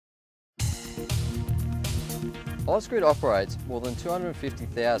Ausgrid operates more than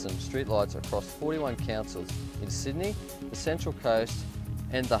 250,000 streetlights across 41 councils in Sydney, the Central Coast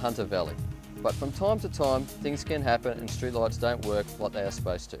and the Hunter Valley. But from time to time, things can happen and streetlights don't work like they are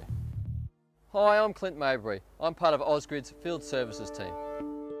supposed to. Hi, I'm Clint Mabry. I'm part of Ausgrid's Field Services team.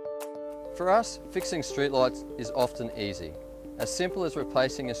 For us, fixing streetlights is often easy, as simple as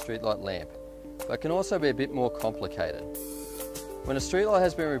replacing a streetlight lamp, but can also be a bit more complicated. When a streetlight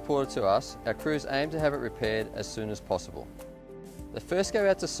has been reported to us, our crews aim to have it repaired as soon as possible. They first go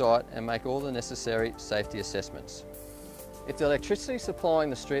out to site and make all the necessary safety assessments. If the electricity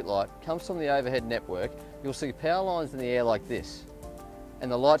supplying the streetlight comes from the overhead network, you'll see power lines in the air like this, and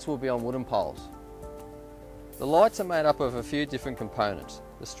the lights will be on wooden poles. The lights are made up of a few different components: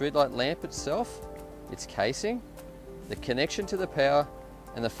 the streetlight lamp itself, its casing, the connection to the power,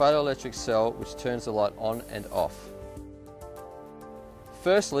 and the photoelectric cell which turns the light on and off.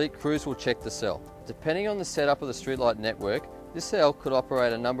 Firstly, crews will check the cell. Depending on the setup of the streetlight network, this cell could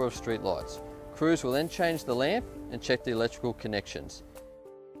operate a number of streetlights. Crews will then change the lamp and check the electrical connections.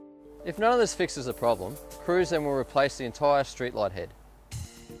 If none of this fixes the problem, crews then will replace the entire streetlight head.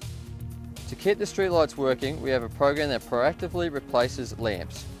 To keep the streetlights working, we have a program that proactively replaces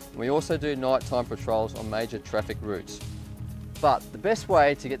lamps. We also do nighttime patrols on major traffic routes. But the best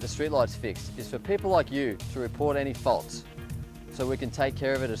way to get the streetlights fixed is for people like you to report any faults, so we can take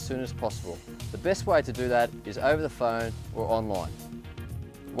care of it as soon as possible. The best way to do that is over the phone or online.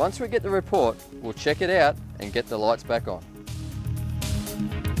 Once we get the report, we'll check it out and get the lights back on.